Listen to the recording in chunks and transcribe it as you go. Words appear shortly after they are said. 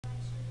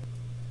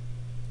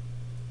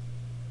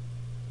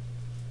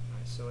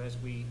So as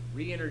we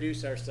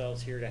reintroduce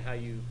ourselves here to how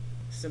you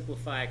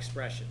simplify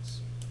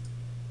expressions,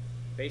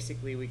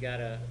 basically we got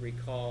to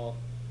recall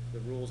the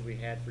rules we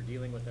had for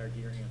dealing with our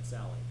dear Aunt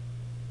Sally.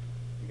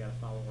 We got to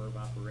follow order of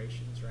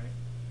operations, right?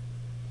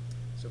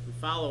 So if we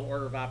follow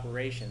order of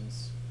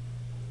operations,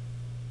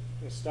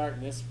 I'm going to start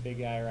in this big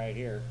guy right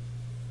here.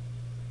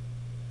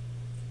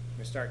 I'm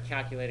going to start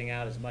calculating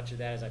out as much of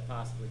that as I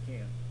possibly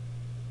can.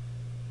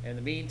 In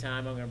the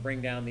meantime, I'm going to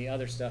bring down the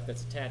other stuff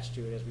that's attached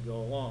to it as we go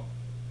along.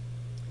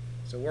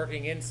 So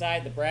working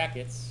inside the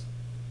brackets,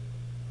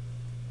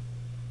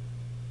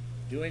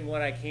 doing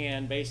what I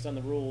can based on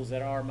the rules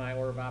that are my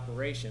order of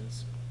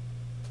operations,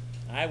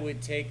 I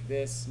would take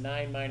this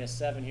 9 minus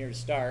 7 here to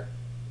start,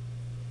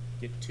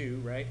 get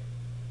 2, right?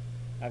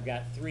 I've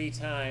got 3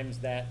 times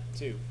that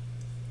 2.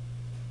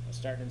 I'm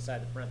starting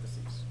inside the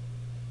parentheses.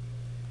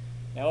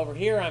 Now over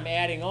here I'm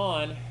adding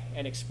on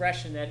an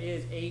expression that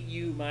is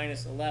 8u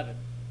minus 11.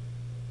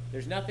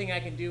 There's nothing I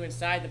can do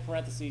inside the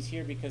parentheses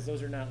here because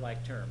those are not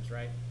like terms,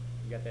 right?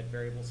 You got that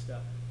variable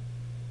stuff.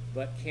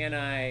 But can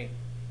I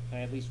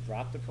at least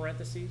drop the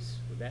parentheses?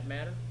 Would that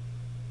matter?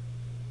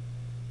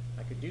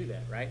 I could do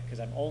that, right? Because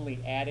I'm only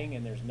adding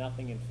and there's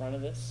nothing in front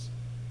of this.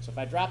 So if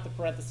I drop the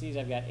parentheses,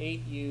 I've got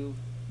 8u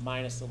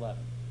minus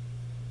 11.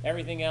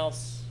 Everything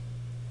else,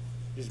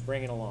 just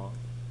bring it along.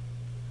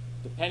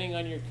 Depending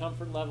on your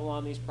comfort level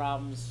on these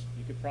problems,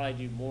 you could probably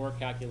do more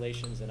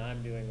calculations than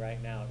I'm doing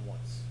right now at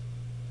once.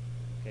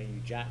 Okay,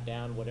 you jot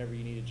down whatever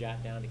you need to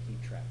jot down to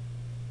keep track.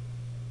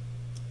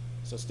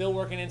 So still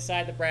working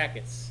inside the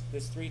brackets.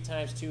 This 3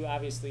 times 2,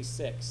 obviously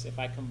 6. If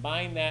I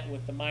combine that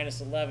with the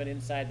minus 11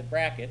 inside the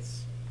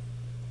brackets,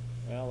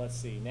 well, let's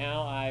see.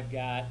 Now I've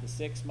got the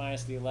 6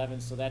 minus the 11,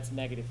 so that's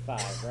negative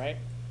 5, right?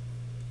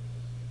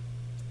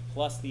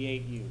 Plus the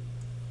 8u.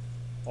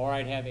 Or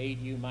I'd have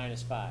 8u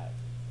minus 5.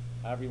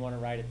 However you want to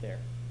write it there.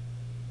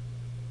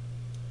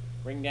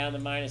 Bring down the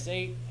minus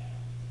 8.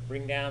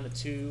 Bring down the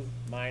 2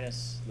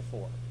 minus the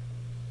 4.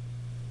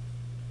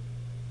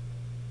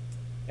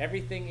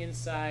 Everything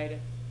inside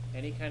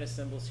any kind of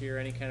symbols here,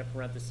 any kind of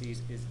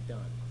parentheses is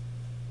done.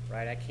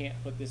 Right? I can't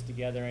put this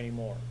together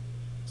anymore.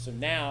 So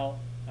now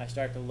I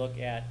start to look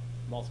at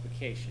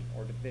multiplication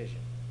or division.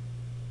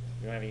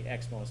 We don't have any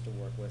exponents to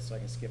work with, so I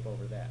can skip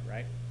over that,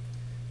 right?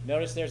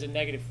 Notice there's a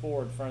negative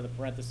 4 in front of the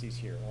parentheses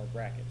here, or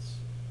brackets.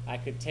 I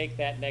could take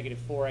that negative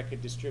 4, I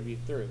could distribute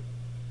through.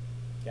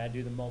 Got to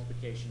do the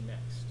multiplication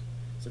next.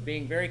 So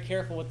being very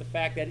careful with the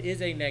fact that it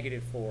is a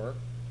negative 4.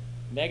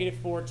 Negative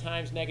 4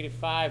 times negative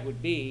 5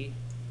 would be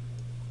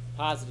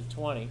positive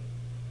 20.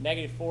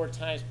 Negative 4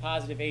 times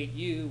positive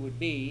 8u would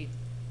be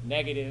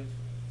negative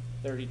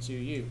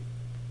 32u.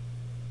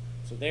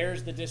 So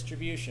there's the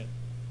distribution.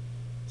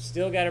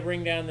 Still got to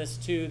bring down this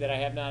 2 that I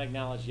have not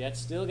acknowledged yet.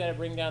 Still got to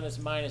bring down this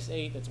minus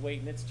 8 that's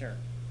waiting its turn.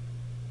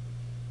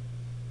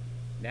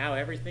 Now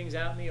everything's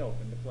out in the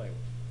open to play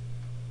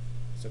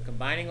with. So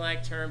combining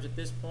like terms at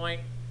this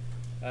point,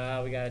 we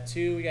got a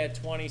 2, we got a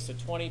 20, so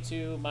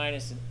 22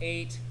 minus an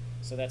 8,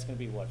 so that's going to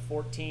be what,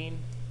 14?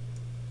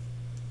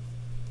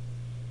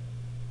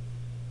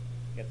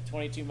 You got the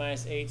 22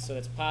 minus 8, so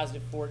that's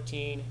positive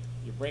 14.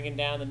 You're bringing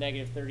down the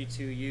negative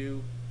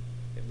 32u.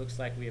 It looks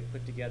like we have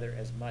put together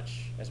as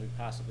much as we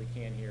possibly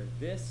can here.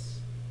 This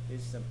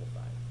is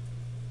simplified.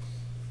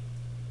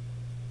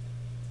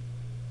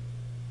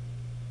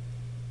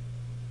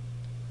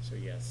 So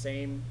yeah,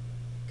 same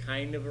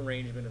kind of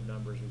arrangement of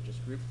numbers. We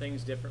just group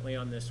things differently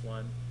on this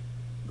one.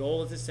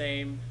 Goal is the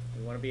same.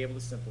 We want to be able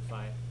to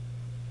simplify it.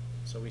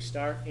 So we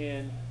start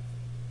in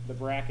the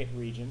bracket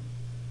region.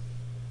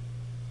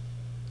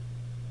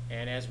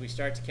 And as we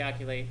start to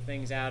calculate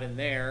things out in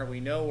there, we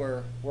know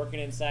we're working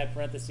inside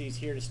parentheses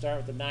here to start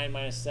with the 9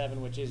 minus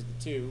 7, which is the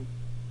 2.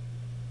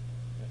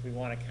 If we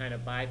want to kind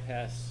of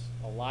bypass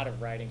a lot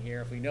of writing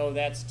here, if we know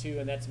that's 2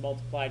 and that's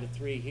multiplied to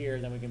 3 here,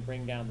 then we can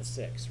bring down the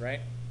 6,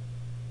 right?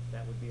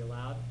 That would be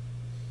allowed.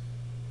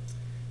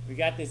 We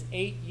got this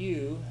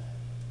 8u.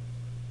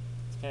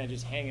 It's kind of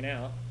just hanging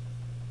out.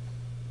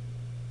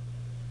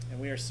 And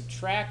we are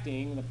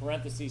subtracting the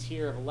parentheses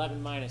here of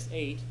 11 minus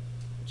 8,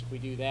 which if we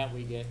do that,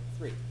 we get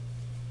 3.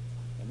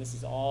 And this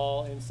is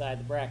all inside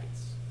the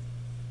brackets.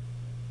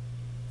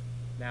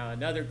 Now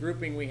another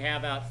grouping we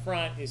have out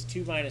front is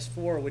 2 minus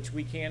 4, which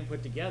we can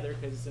put together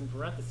because it's in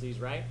parentheses,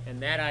 right?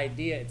 And that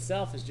idea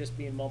itself is just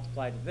being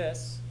multiplied to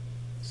this.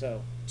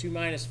 So 2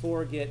 minus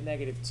 4 get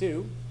negative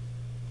 2.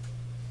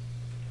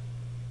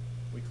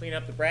 We clean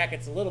up the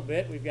brackets a little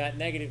bit. We've got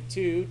negative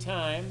 2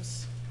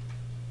 times,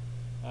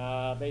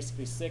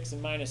 basically 6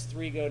 and minus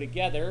 3 go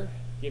together,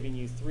 giving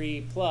you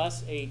 3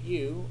 plus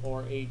 8u,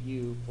 or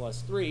 8u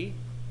plus 3.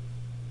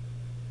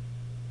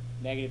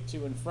 Negative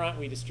 2 in front,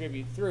 we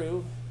distribute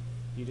through.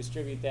 You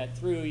distribute that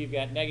through, you've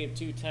got negative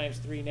 2 times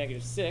 3,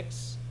 negative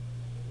 6.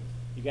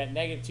 You've got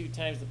negative 2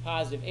 times the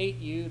positive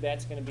 8u,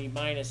 that's going to be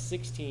minus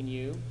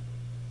 16u.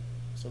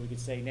 So we could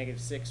say negative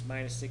 6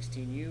 minus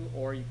 16u,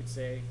 or you could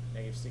say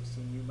negative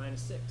 16u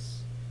minus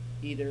 6.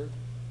 Either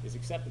is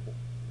acceptable.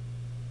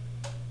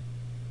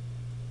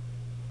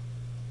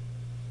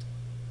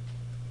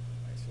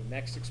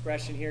 next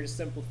expression here to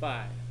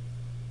simplify.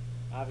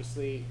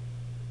 Obviously,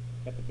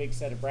 got the big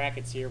set of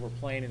brackets here. We're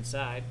playing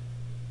inside.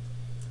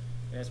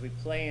 And as we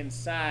play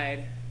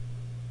inside,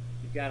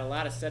 you've got a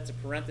lot of sets of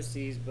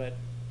parentheses, but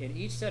in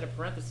each set of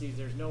parentheses,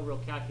 there's no real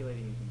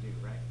calculating you can do,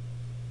 right?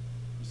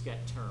 You just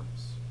got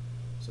terms.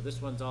 So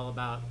this one's all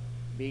about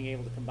being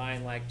able to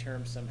combine like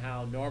terms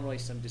somehow. Normally,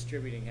 some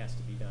distributing has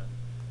to be done.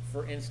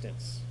 For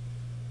instance,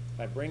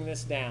 if I bring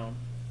this down,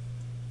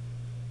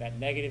 that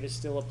negative is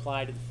still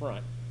applied to the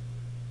front.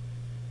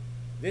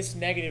 This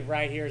negative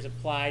right here is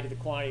applied to the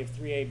quantity of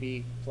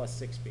 3ab plus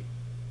 6b.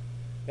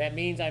 That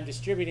means I'm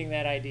distributing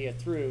that idea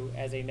through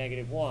as a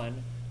negative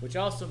 1, which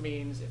also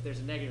means if there's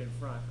a negative in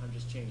front, I'm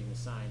just changing the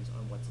signs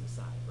on what's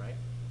inside, right?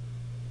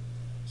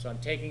 So I'm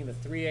taking the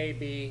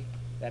 3ab,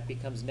 that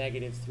becomes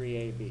negative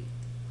 3ab.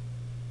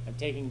 I'm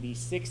taking the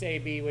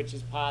 6ab, which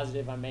is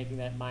positive, I'm making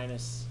that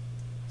minus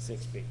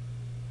 6b.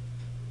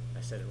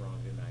 I said it wrong,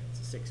 didn't I?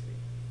 It's a 6b.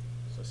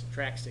 So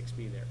subtract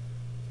 6b there.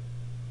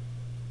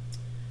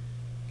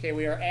 Okay,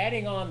 we are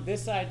adding on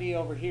this idea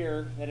over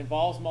here that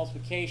involves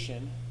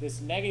multiplication. This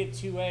negative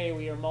 2a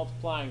we are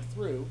multiplying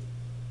through.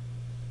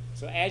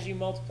 So as you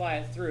multiply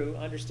it through,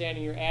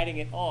 understanding you're adding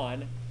it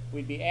on,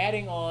 we'd be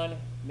adding on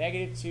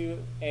negative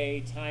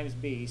 2a times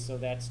b, so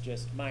that's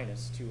just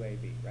minus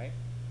 2ab, right?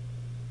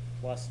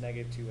 Plus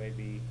negative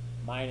 2ab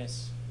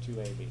minus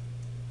 2ab.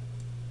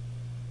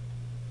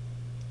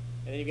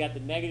 And then you've got the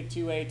negative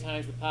 2a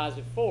times the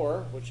positive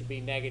 4, which would be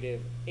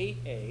negative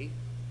 8a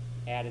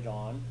added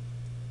on.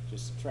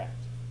 Just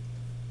subtract.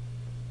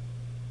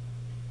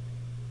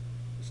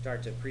 You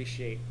start to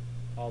appreciate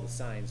all the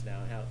signs now,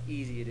 how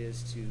easy it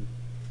is to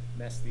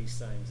mess these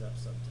signs up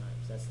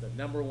sometimes. That's the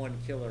number one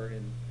killer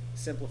in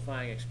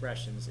simplifying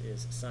expressions,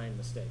 is sign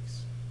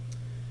mistakes.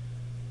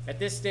 At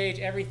this stage,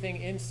 everything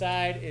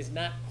inside is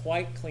not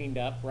quite cleaned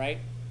up, right?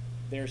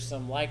 There's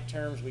some like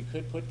terms we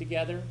could put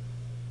together,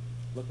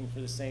 looking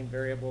for the same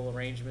variable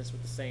arrangements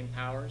with the same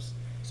powers.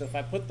 So if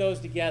I put those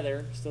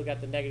together, still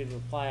got the negative to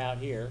apply out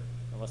here,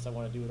 unless I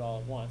want to do it all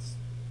at once.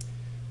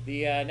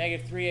 The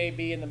negative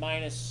 3ab and the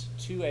minus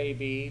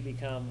 2ab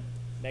become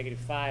negative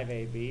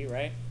 5ab,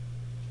 right?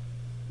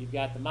 You've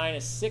got the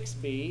minus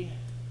 6b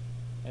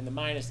and the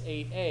minus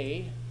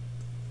 8a,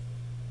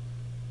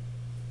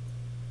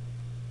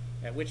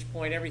 at which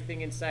point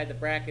everything inside the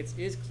brackets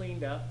is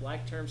cleaned up,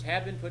 like terms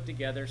have been put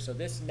together, so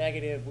this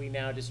negative we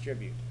now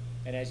distribute.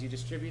 And as you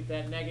distribute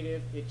that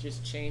negative, it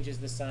just changes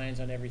the signs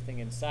on everything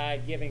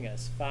inside, giving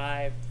us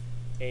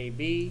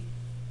 5ab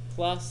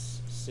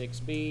plus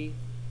 6b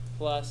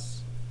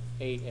plus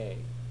 8a.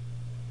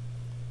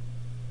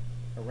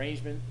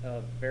 Arrangement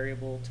of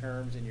variable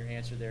terms in your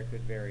answer there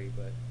could vary,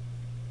 but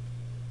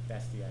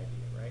that's the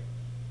idea, right?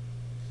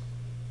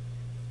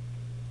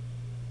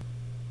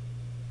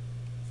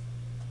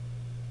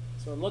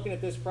 So in looking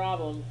at this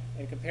problem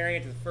and comparing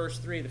it to the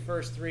first three,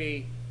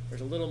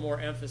 there's a little more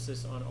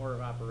emphasis on order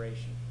of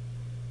operation.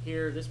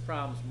 Here, this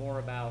problem's more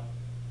about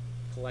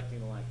collecting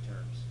the like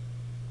terms.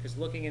 Because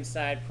looking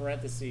inside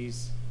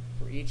parentheses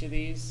for each of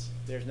these,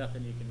 there's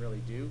nothing you can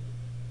really do.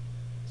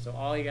 So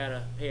all you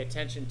gotta pay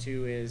attention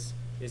to is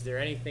there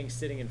anything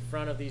sitting in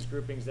front of these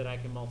groupings that I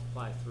can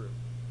multiply through?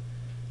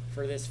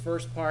 For this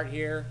first part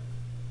here,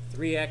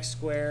 3x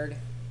squared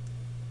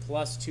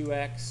plus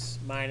 2x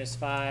minus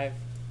 5,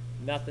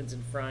 nothing's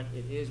in front.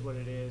 It is what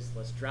it is.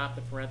 Let's drop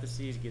the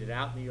parentheses, get it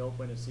out in the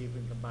open, and see if we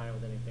can combine it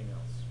with anything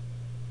else.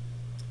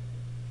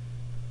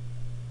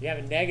 You have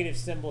a negative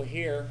symbol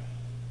here,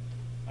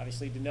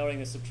 obviously denoting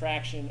the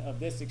subtraction of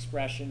this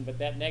expression, but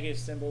that negative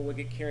symbol will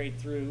get carried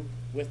through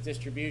with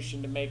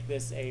distribution to make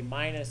this a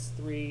minus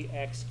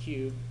 3x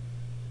cubed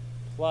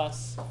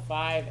plus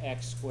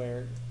 5x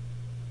squared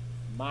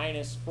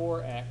minus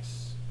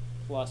 4x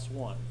plus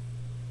 1.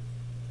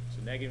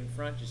 So negative in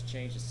front, just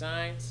change the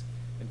signs.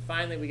 And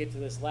finally, we get to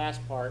this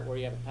last part where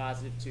you have a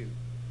positive 2.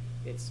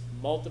 It's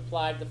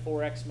multiplied the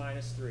 4x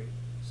minus 3.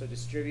 So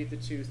distribute the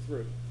 2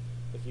 through.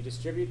 If you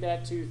distribute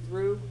that 2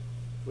 through,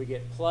 we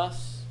get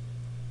plus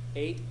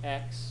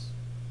 8x.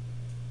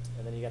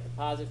 And then you got the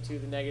positive 2,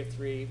 the negative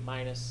 3,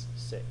 minus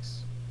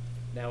 6.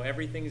 Now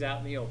everything's out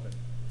in the open.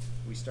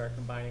 We start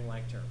combining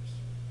like terms.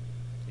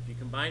 If you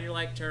combine your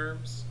like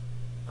terms,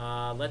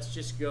 let's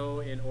just go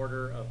in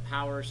order of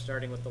power,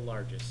 starting with the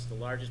largest. The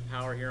largest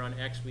power here on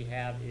x we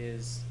have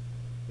is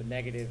the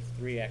negative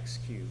 3x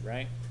cubed,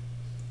 right?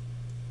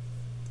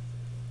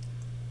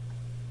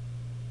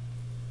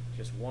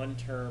 Just one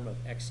term of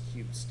x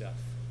cubed stuff.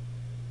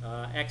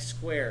 X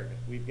squared,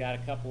 we've got a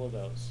couple of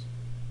those.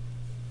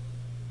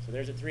 So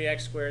there's a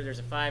 3x squared, there's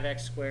a 5x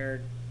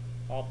squared,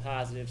 all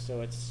positive,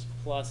 so it's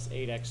plus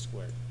 8x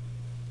squared.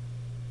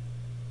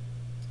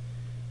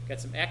 Got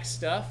some x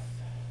stuff.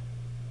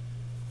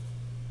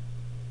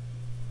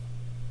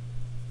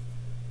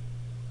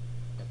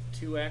 Got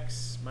the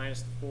 2x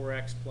minus the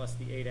 4x plus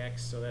the 8x,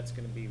 so that's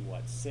going to be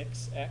what,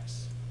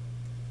 6x?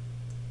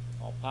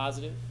 All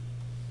positive.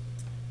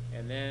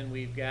 And then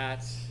we've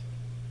got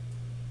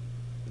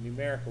the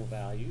numerical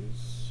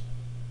values.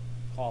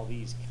 Call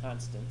these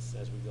constants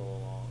as we go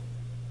along.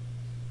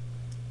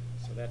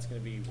 So So that's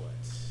going to be what?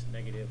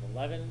 Negative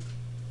 11.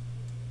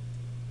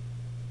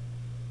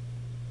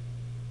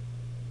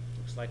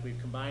 Looks like we've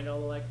combined all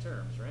the like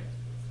terms, right?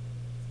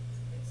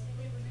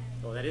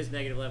 Oh, that is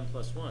negative 11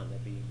 plus 1.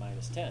 That'd be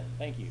minus 10.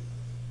 Thank you.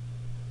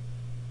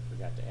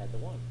 Forgot to add the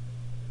 1.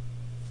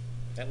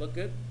 That look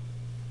good?